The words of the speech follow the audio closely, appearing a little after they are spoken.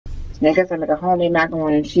And I guess I make a homemade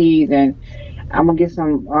macaroni and cheese, and I'm gonna get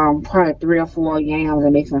some probably 3 or 4 yams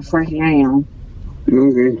and make some fresh yam.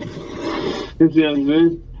 Okay. That sounds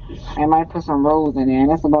good. I might put some rolls in there. And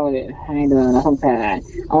that's about it. I ain't doing that. I'm tired.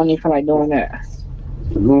 I don't even feel like doing that.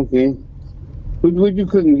 Okay. What you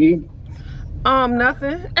cooking, Key?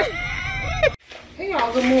 Nothing. Hey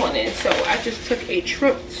y'all, good morning. So I just took a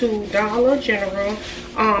trip to Dollar General.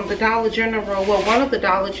 The Dollar General, well, one of the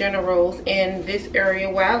Dollar Generals in this area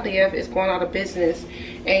where I live is going out of business.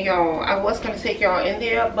 And y'all, I was gonna take y'all in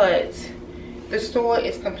there, but the store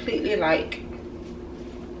is completely like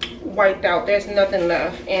wiped out. There's nothing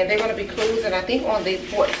left, and they're gonna be closing, I think, on the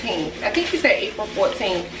 14th. I think he said April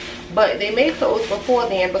 14th, but they may close before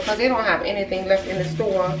then because they don't have anything left in the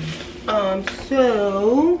store.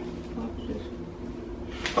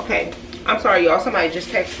 Okay, I'm sorry y'all, somebody just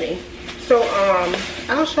texted me. So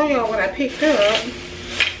I'll show y'all what I picked up.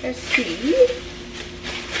 Let's see.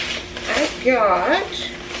 I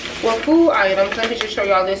got, well, food items. Let me just show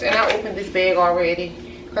y'all this, and I opened this bag already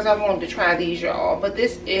because I wanted to try these, y'all. But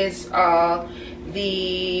this is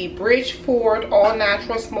the Bridgeford all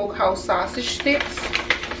natural smokehouse sausage sticks,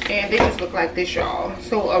 and they just look like this, y'all.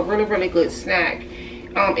 So a really good snack.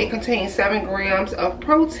 It contains 7 grams of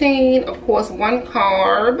protein, of course 1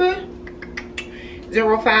 carb,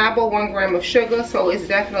 0 fiber, 1 gram of sugar. So it's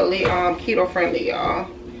definitely keto friendly, y'all.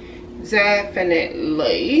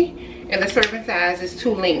 Definitely. And the serving size is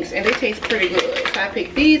 2 links, and they taste pretty good. So I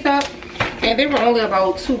picked these up, and they were only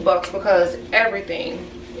about $2 because everything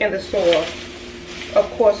in the store,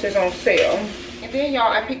 of course, is on sale. And then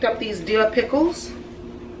y'all, I picked up these dill pickles.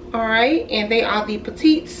 All right, and they are the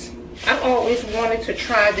petites. I've always wanted to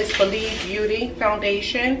try this Believe Beauty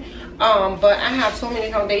foundation, but I have so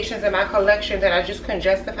many foundations in my collection that I just couldn't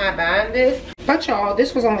justify buying this. But y'all,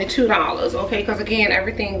 this was only $2, okay, because again,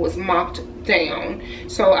 everything was marked down.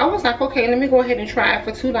 So I was like, okay, let me go ahead and try it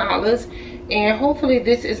for $2, and hopefully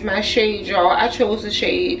this is my shade, y'all. I chose the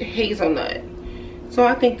shade Hazelnut, so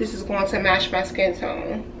I think this is going to match my skin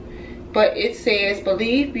tone. But it says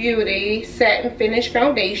Believe Beauty Satin Finish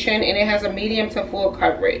Foundation, and it has a medium to full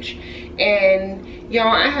coverage. And y'all,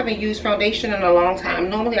 I haven't used foundation in a long time.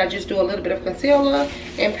 Normally I just do a little bit of concealer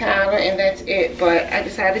and powder, and that's it. But I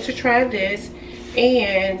decided to try this.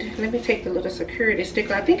 And let me take the little security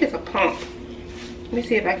sticker. I think it's a pump. Let me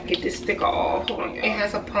see if I can get this sticker off. Hold on, y'all. It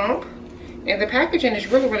has a pump, and the packaging is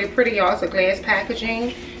really pretty, y'all. It's a glass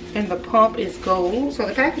packaging, and the pump is gold. So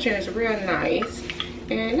the packaging is real nice.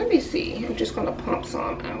 And let me see, I'm just gonna pump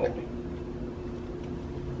some out.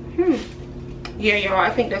 Yeah, y'all, I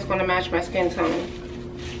think that's gonna match my skin tone.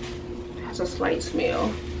 It has a slight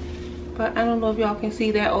smell, but I don't know if y'all can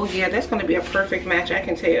see that. Oh yeah, that's gonna be a perfect match. I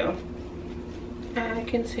can tell. I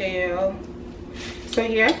can tell. So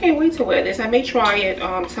yeah, I can't wait to wear this. I may try it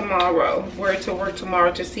tomorrow. Wear it to work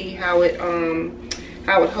tomorrow to see how it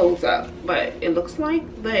holds up. But it looks like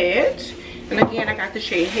that. And again, I got the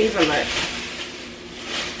shade Hazelnut.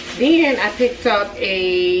 Then I picked up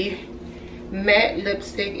a matte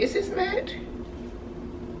lipstick. Is this matte?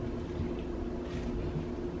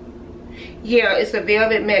 Yeah, it's a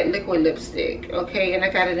velvet matte liquid lipstick. Okay, and I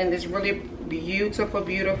got it in this really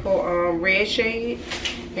beautiful red shade.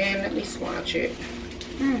 And let me swatch it.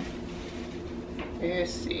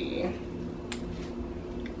 Let's see.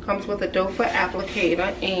 Comes with a doe foot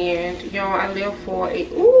applicator, and y'all, I live for a,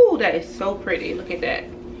 ooh, that is so pretty. Look at that.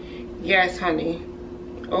 Yes, honey.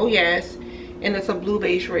 Oh yes, and it's a blue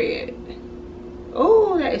beige red.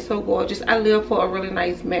 Oh, that is so gorgeous. I live for a really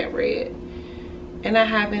nice matte red, and I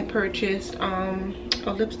haven't purchased a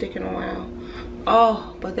lipstick in a while.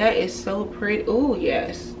 Oh, but that is so pretty. Oh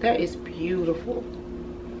yes, that is beautiful.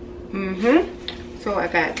 So I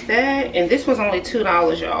got that, and this was only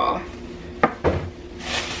 $2, y'all.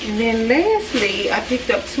 And then lastly, I picked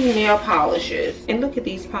up 2 nail polishes, and look at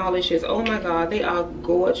these polishes. Oh my god, they are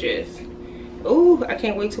gorgeous. Ooh, I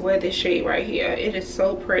can't wait to wear this shade right here. It is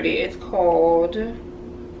so pretty. It's called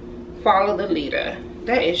Follow the Leader.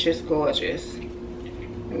 That is just gorgeous.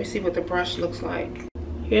 Let me see what the brush looks like.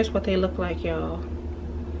 Here's what they look like, y'all.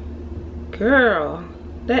 Girl,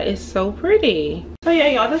 that is so pretty. So yeah,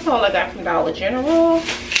 y'all, that's all I got from Dollar General.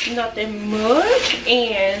 Nothing much.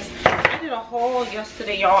 And I did a haul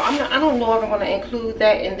yesterday, y'all. I don't know if I'm going to include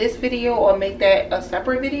that in this video or make that a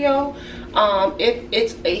separate video. If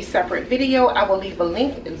it's a separate video, I will leave a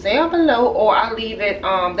link down below, or I'll leave it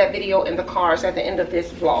that video in the cards at the end of this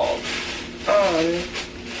vlog.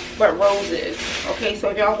 But roses, okay, so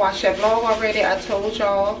if y'all watched that vlog already, I told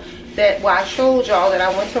y'all that, well, I showed y'all that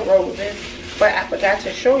I went to Roses, but I forgot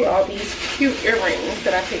to show y'all these cute earrings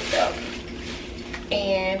that I picked up.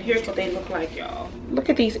 And here's what they look like, y'all. Look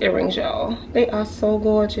at these earrings, y'all. They are so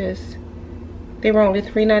gorgeous. They were only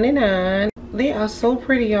 $3.99. They are so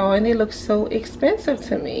pretty, y'all, and they look so expensive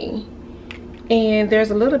to me. And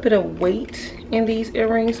there's a little bit of weight in these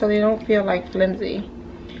earrings, so they don't feel like flimsy.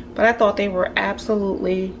 But I thought they were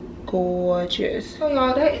absolutely gorgeous. So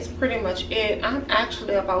y'all, that is pretty much it. I'm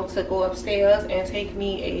actually about to go upstairs and take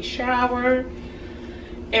me a shower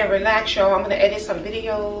and relax, y'all. I'm gonna edit some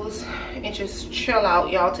videos and just chill out,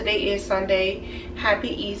 y'all. Today is Sunday. Happy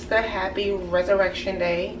Easter, happy Resurrection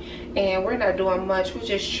Day. And we're not doing much. We're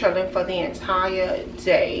just chilling for the entire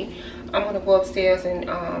day. I'm gonna go upstairs and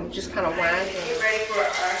just kind of wind down. Get ready for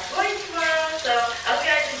our voice tomorrow. So I hope you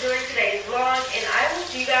guys enjoyed today's vlog, and I will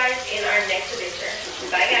see you guys in our next adventure.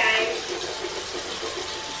 Bye guys.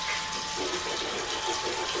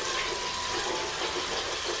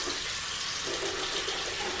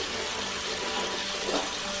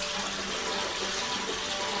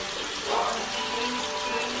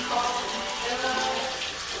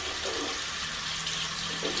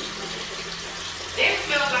 This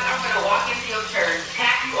feels like I'm gonna walk into your church,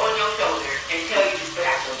 tap you on your shoulder, and tell you to spit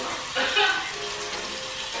out your mouth.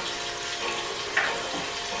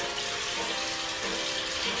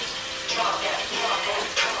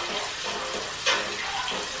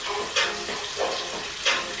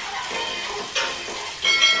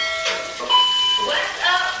 What's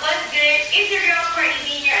up? What's good? It's your girl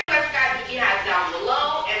Crazy here. Subscribe to KiKi House down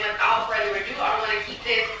below. And without further ado, I don't want to keep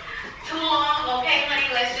this too long, okay,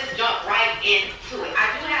 honey? Let's just jump right into it.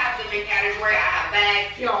 I do have different category. I have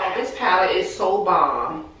bags. Y'all, this palette is so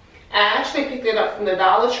bomb. I actually picked it up from the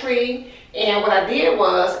Dollar Tree, and what I did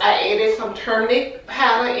was I added some turmeric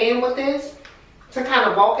powder in with this to kind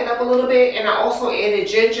of bulk it up a little bit, and I also added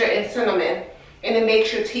ginger and cinnamon, and it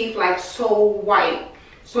makes your teeth like so white.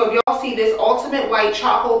 So if y'all see this ultimate white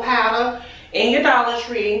charcoal powder in your Dollar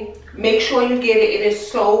Tree, make sure you get it. It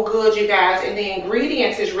is so good, you guys, and the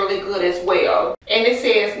ingredients is really good as well. And it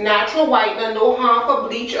says natural whitener, no harmful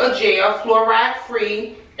bleach or gel, fluoride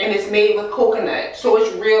free, and it's made with coconut. So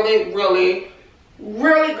it's really, really,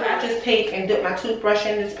 really good. I just take and dip my toothbrush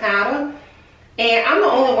in this powder, and I'm the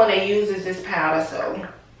only one that uses this powder, so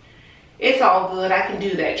it's all good. I can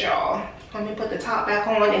do that, y'all. Let me put the top back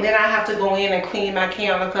on, and then I have to go in and clean my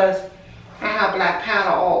camera because I have black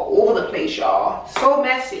powder all over the place, y'all. So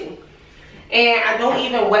messy. And I don't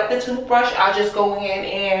even wet the toothbrush. I'll just go in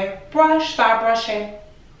and start brushing.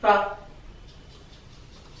 So,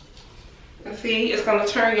 and see, it's gonna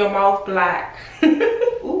turn your mouth black.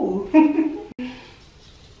 Ooh.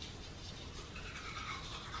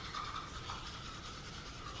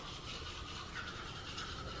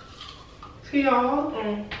 See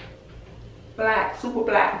y'all? Black, super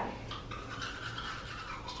black.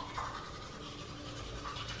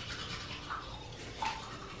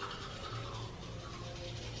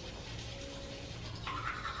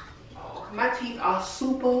 My teeth are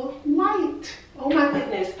super white. Oh my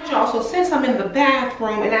goodness. Y'all, so since I'm in the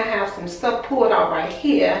bathroom and I have some stuff pulled out right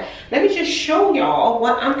here, let me just show y'all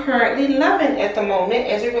what I'm currently loving at the moment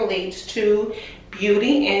as it relates to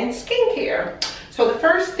beauty and skincare. So the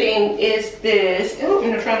first thing is this. Oh,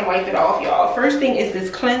 I'm trying to wipe it off, y'all. First thing is this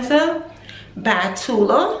cleanser by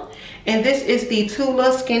Tula. And this is the Tula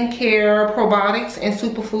Skincare Probiotics and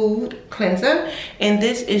Superfood Cleanser. And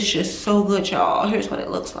this is just so good, y'all. Here's what it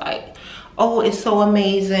looks like. Oh, it's so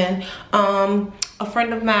amazing. A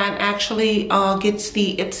friend of mine actually gets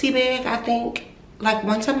the Ipsy bag, I think, like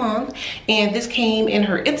once a month, and this came in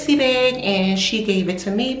her Ipsy bag, and she gave it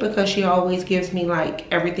to me because she always gives me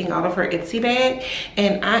like everything out of her Ipsy bag,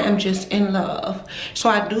 and I am just in love. So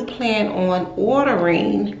I do plan on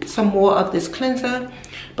ordering some more of this cleanser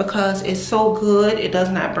because it's so good. It does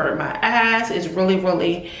not burn my eyes. It's really,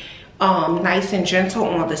 really nice and gentle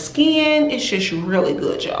on the skin. It's just really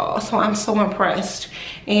good, y'all. So I'm so impressed,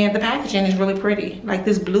 and the packaging is really pretty. Like,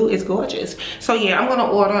 this blue is gorgeous. So yeah, I'm gonna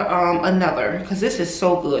order another because this is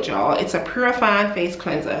so good, y'all. It's a purifying face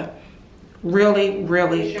cleanser. Really,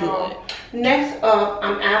 really good. Next up,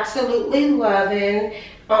 I'm absolutely loving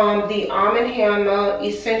the Arm & Hammer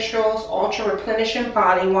Essentials Ultra Replenishing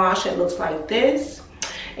Body Wash. It looks like this.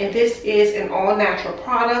 And this is an all-natural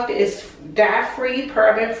product. It's dye-free,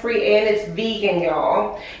 paraben-free, and it's vegan,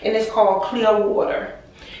 y'all. And it's called Clear Water.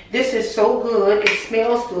 This is so good. It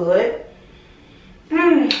smells good.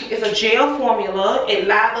 It's a gel formula. It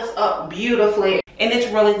lathers up beautifully. And it's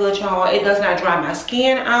really good, y'all. It does not dry my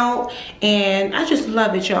skin out. And I just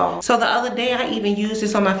love it, y'all. So the other day, I even used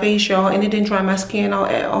this on my face, y'all. And it didn't dry my skin out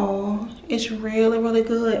at all. It's really, really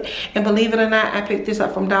good. And believe it or not, I picked this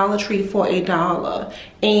up from Dollar Tree for $1.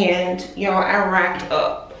 And y'all, I racked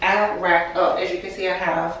up racked up. As you can see, I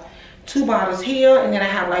have 2 bottles here, and then I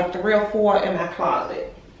have like 3 or 4 in my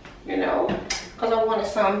closet, you know, because I wanted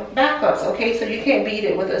some backups. Okay, so you can't beat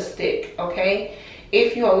it with a stick. Okay,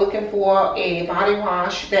 if you are looking for a body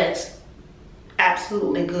wash that's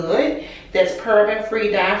absolutely good, that's paraben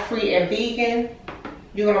free, dye free, and vegan,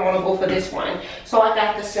 you're gonna want to go for this one. So I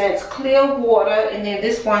got the scents Clear Water, and then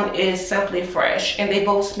this one is Simply Fresh, and they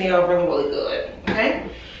both smell really, really good. Okay,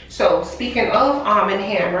 so speaking of Arm &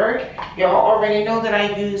 Hammer, y'all already know that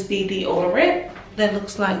I use the deodorant that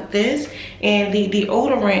looks like this, and the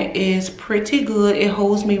deodorant is pretty good. It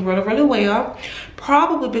holds me really, really well,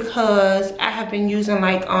 probably because I have been using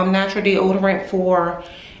like natural deodorant for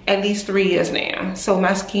at least 3 years now, so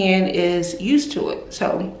my skin is used to it.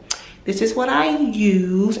 So this is what I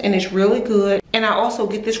use, and it's really good. And I also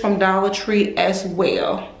get this from Dollar Tree as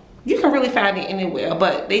well. You can really find it anywhere,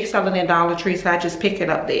 but they sell it in Dollar Tree, so I just pick it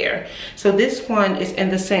up there. So this one is in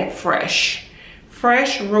the scent Fresh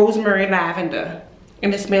Rosemary Lavender,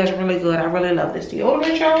 and it smells really good. I really love this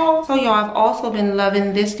deodorant, y'all. So y'all, I've also been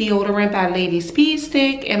loving this deodorant by Lady Speed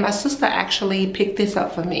Stick, and my sister actually picked this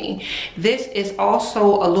up for me. This is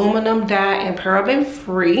also aluminum dye and paraben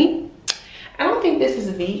free. I don't think this is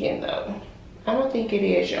vegan though. I don't think it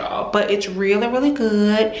is, y'all, but it's really, really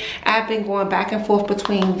good. I've been going back and forth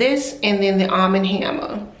between this and then the Arm &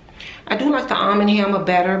 Hammer. I do like the Arm & Hammer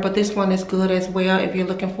better, but this one is good as well if you're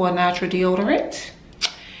looking for a natural deodorant.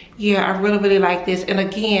 Yeah, I really, really like this. And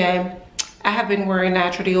again, I have been wearing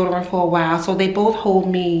natural deodorant for a while, so they both hold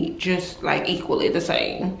me just like equally the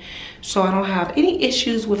same. So I don't have any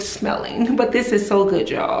issues with smelling, but this is so good,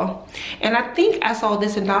 y'all. And I think I saw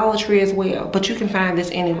this in Dollar Tree as well, but you can find this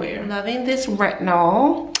anywhere. Loving this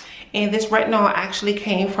retinol. And this retinol actually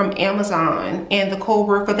came from Amazon, and the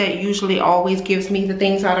co-worker that usually always gives me the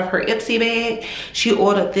things out of her Ipsy bag, she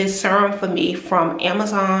ordered this serum for me from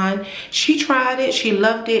Amazon. She tried it, she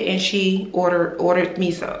loved it, and she ordered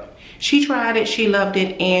me some. She tried it, she loved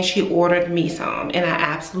it, and she ordered me some, and I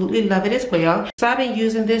absolutely love it as well. So I've been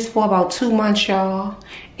using this for about 2 months, y'all,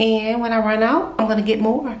 and when I run out, I'm gonna get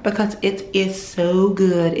more because it is so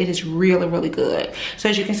good. It is really, really good. So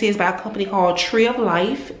as you can see, it's by a company called Tree of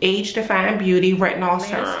Life Age Defying Beauty Retinol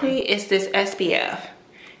Serum. Lastly, it's this SPF.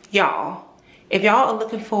 Y'all, if y'all are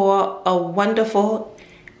looking for a wonderful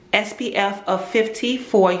SPF of 50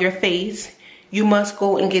 for your face, you must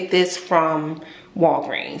go and get this from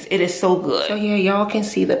Walgreens. It is so good. So yeah, y'all can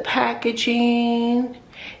see the packaging.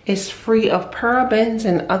 It's free of parabens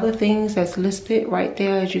and other things that's listed right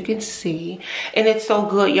there, as you can see. And it's so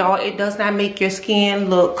good, y'all. It does not make your skin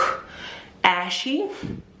look ashy.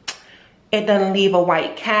 It doesn't leave a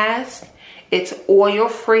white cast. It's oil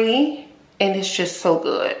free, and it's just so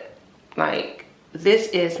good. Like, this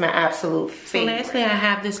is my absolute favorite. So lastly, I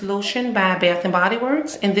have this lotion by Bath & Body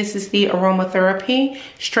Works, and this is the Aromatherapy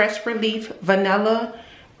Stress Relief Vanilla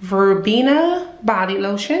Verbena Body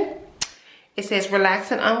Lotion. It says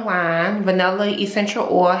relax and unwind. Vanilla essential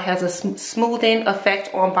oil has a smoothing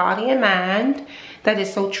effect on body and mind. That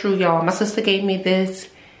is so true, y'all. My sister gave me this.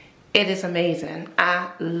 It is amazing. I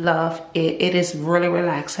love it. It is really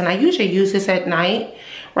relaxing. I usually use this at night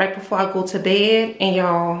right before I go to bed, and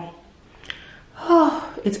y'all,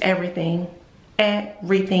 oh, it's everything, and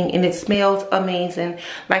it smells amazing.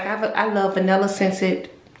 Like I love vanilla scented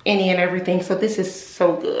any and everything, so this is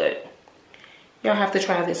so good. Y'all have to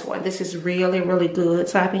try this one. This is really, really good.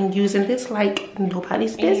 So I've been using this like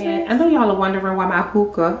nobody's business. I know y'all are wondering why my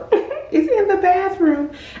hookah is in the bathroom.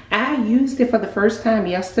 I used it for the first time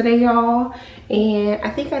yesterday, y'all, and I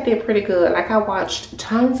think I did pretty good. Like, I watched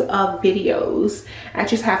tons of videos. I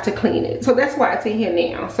just have to clean it. So that's why it's in here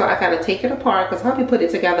now. So I gotta take it apart because hubby put it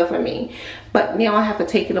together for me. But now I have to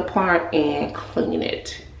take it apart and clean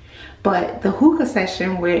it. But the hookah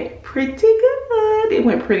session went pretty good. It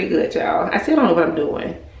went pretty good, y'all. I still don't know what I'm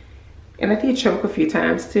doing. And I did choke a few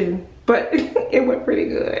times too. But it went pretty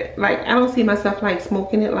good. Like, I don't see myself like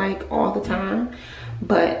smoking it like all the time.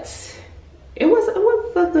 But it was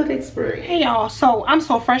a good experience. Hey y'all, so I'm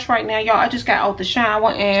so fresh right now, y'all. I just got out the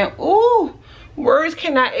shower and ooh, words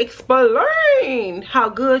cannot explain how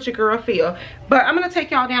good your girl feel. But I'm gonna take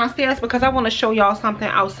y'all downstairs because I want to show y'all something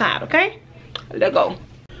outside, okay? Let's go.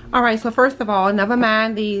 All right, so first of all, never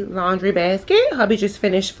mind the laundry basket. Hubby just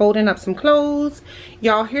finished folding up some clothes.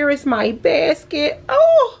 Y'all, here is my basket.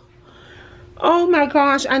 Oh my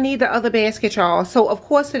gosh, I need the other basket, y'all. So of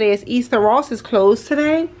course today is Easter. Ross is closed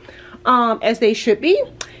today, as they should be.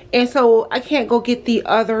 And so I can't go get the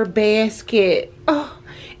other basket. Oh,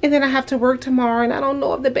 and then I have to work tomorrow, and I don't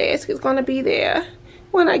know if the basket's gonna be there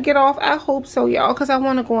when I get off. I hope so, y'all, because I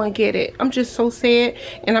want to go and get it. I'm just so sad,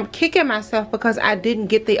 and I'm kicking myself because I didn't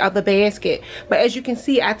get the other basket. But as you can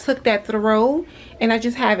see, I took that throw and I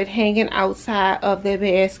just have it hanging outside of the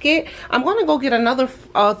basket. I'm going to go get another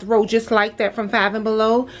throw just like that from Five and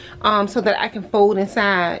Below, so that I can fold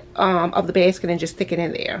inside of the basket and just stick it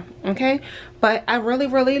in there. Okay, but I really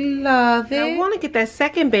love it. I want to get that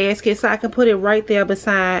second basket so I can put it right there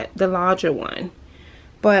beside the larger one.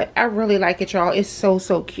 But I really like it, y'all. It's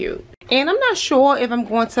so cute. And I'm not sure if I'm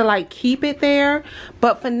going to like keep it there,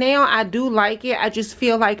 but for now I do like it. I just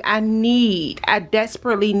feel like I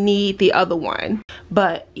desperately need the other one.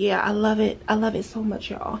 But yeah, I love it. I love it so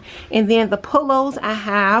much, y'all. And then the pillows I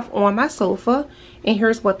have on my sofa, and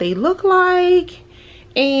here's what they look like.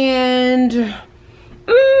 And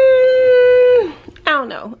I don't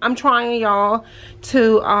know. I'm trying, y'all,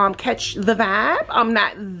 to catch the vibe. I'm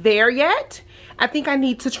not there yet. I think I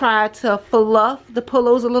need to try to fluff the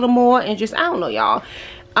pillows a little more and just, I don't know, y'all.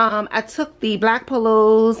 I took the black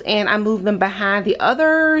pillows and I moved them behind the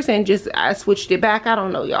others and just, I switched it back. I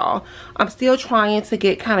don't know, y'all. I'm still trying to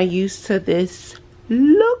get kind of used to this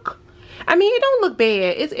look. I mean, it don't look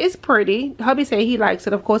bad. It's pretty. Hubby said he likes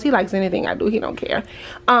it. Of course, he likes anything I do. He don't care.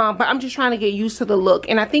 But I'm just trying to get used to the look.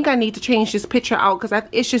 And I think I need to change this picture out because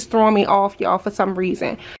it's just throwing me off, y'all, for some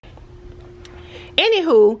reason.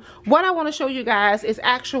 Anywho, what I want to show you guys is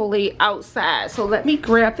actually outside. So let me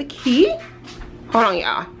grab the key. Hold on,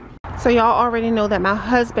 y'all. So y'all already know that my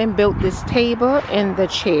husband built this table and the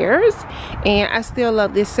chairs, and I still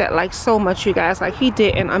love this set like so much, you guys. Like, he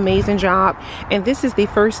did an amazing job, and this is the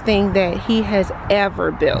first thing that he has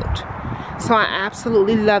ever built. So I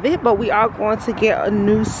absolutely love it. But we are going to get a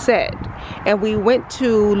new set, and we went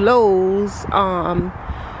to Lowe's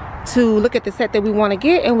to look at the set that we want to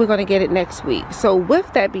get, and we're going to get it next week. So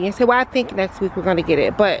with that being said, well, I think next week we're going to get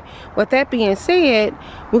it, but with that being said,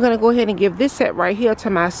 we're going to go ahead and give this set right here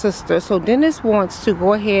to my sister. So Dennis wants to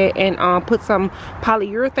go ahead and put some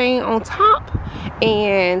polyurethane on top,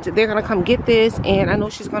 and they're going to come get this, and I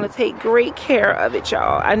know she's going to take great care of it,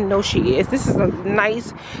 y'all. I know she is. This is a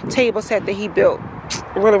nice table set that he built.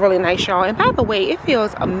 Really nice, y'all. And by the way, it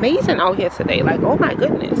feels amazing out here today. Like, oh my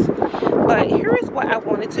goodness. But here is what I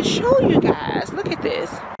wanted to show you guys. Look at this.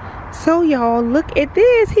 So y'all, look at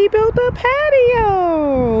this. He built a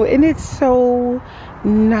patio, and it's so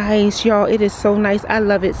nice, y'all. It is so nice. I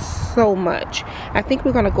love it so much. I think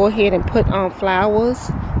we're gonna go ahead and put flowers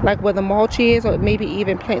like where the mulch is, or maybe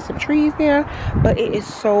even plant some trees there. But it is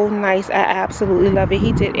so nice. I absolutely love it.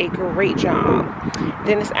 He did a great job.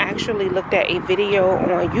 Dennis actually looked at a video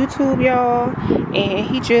on YouTube, y'all, and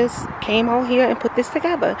he just came out here and put this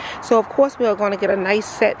together. So of course we are going to get a nice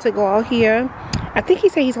set to go out here. I think he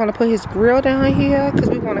said he's going to put his grill down here because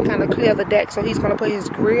we want to kind of clear the deck. So he's going to put his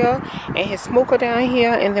grill and his smoker down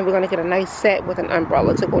here, and then we're going to get a nice set with an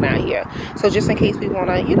umbrella to go down here. So just in case we want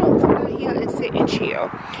to, you know, come down here and sit and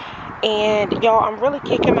chill. And y'all, I'm really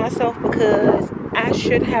kicking myself because I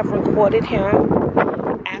should have recorded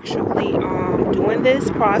him actually doing this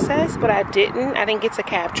process, but I didn't get to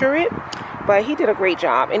capture it. But he did a great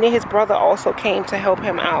job, and then his brother also came to help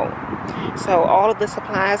him out. So all of the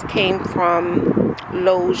supplies came from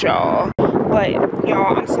Lowe's, y'all. But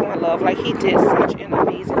y'all, I'm so in love. Like, he did such an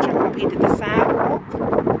amazing job. He did the sidewalk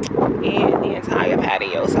and the entire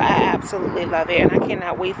patio. So I absolutely love it, and I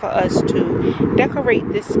cannot wait for us to decorate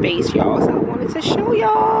this space, y'all. So I wanted to show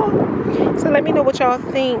y'all. So let me know what y'all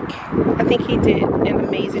think. I think he did an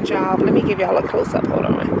amazing job. Let me give y'all a close-up. Hold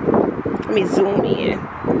on. Let me zoom in.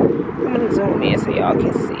 I'm gonna zoom in so y'all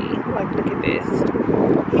can see. Like, look at this.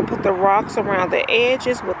 He put the rocks around the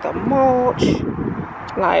edges with the mulch.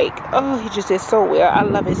 Like, oh, he just did so well. I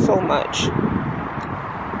love it so much.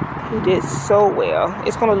 He did so well.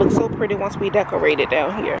 It's gonna look so pretty once we decorate it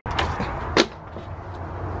down here.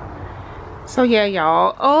 So yeah,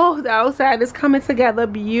 y'all. Oh, the outside is coming together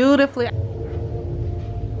beautifully.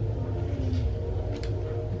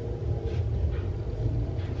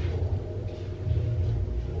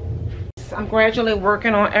 I'm gradually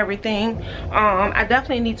working on everything. I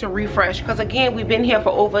definitely need to refresh because, again, we've been here for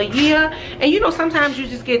over a year, and you know, sometimes you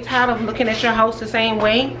just get tired of looking at your house the same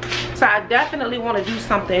way. So I definitely want to do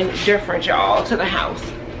something different, y'all, to the house.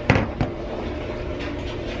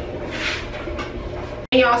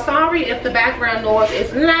 And y'all, sorry if the background noise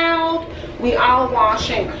is loud. We are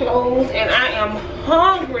washing clothes, and I am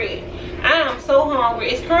hungry. I am so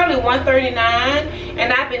hungry. It's currently 1:39,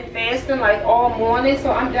 and I've been fasting like all morning,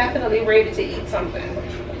 so I'm definitely ready to eat something.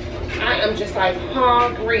 I am just like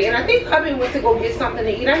hungry, and I think hubby went to go get something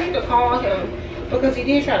to eat. I need to call him because he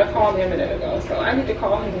did try to call me a minute ago, so I need to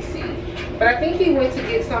call him and see. But I think he went to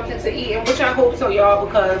get something to eat, and which I hope so, y'all,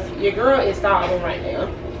 because your girl is starving right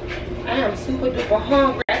now. I am super duper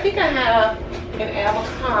hungry. I think I have an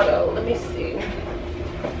avocado. Let me see.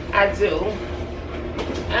 I do.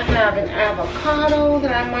 I have an avocado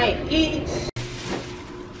that I might eat.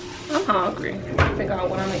 I'm hungry. Figure out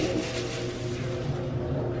what I'm gonna eat.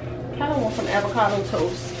 I kind of want some avocado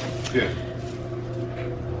toast. Yeah.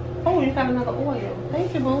 Oh, you got another oil.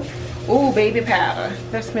 Thank you, boo. Oh, baby powder.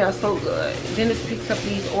 That smells so good. Dennis picks up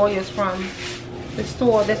these oils from the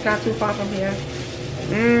store that's not too far from here.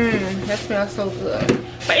 That smells so good.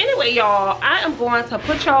 But anyway, y'all, I am going to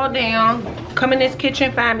put y'all down. Come in this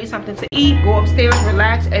kitchen, find me something to eat, go upstairs,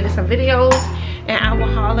 relax, edit some videos, and I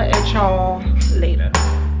will holler at y'all later.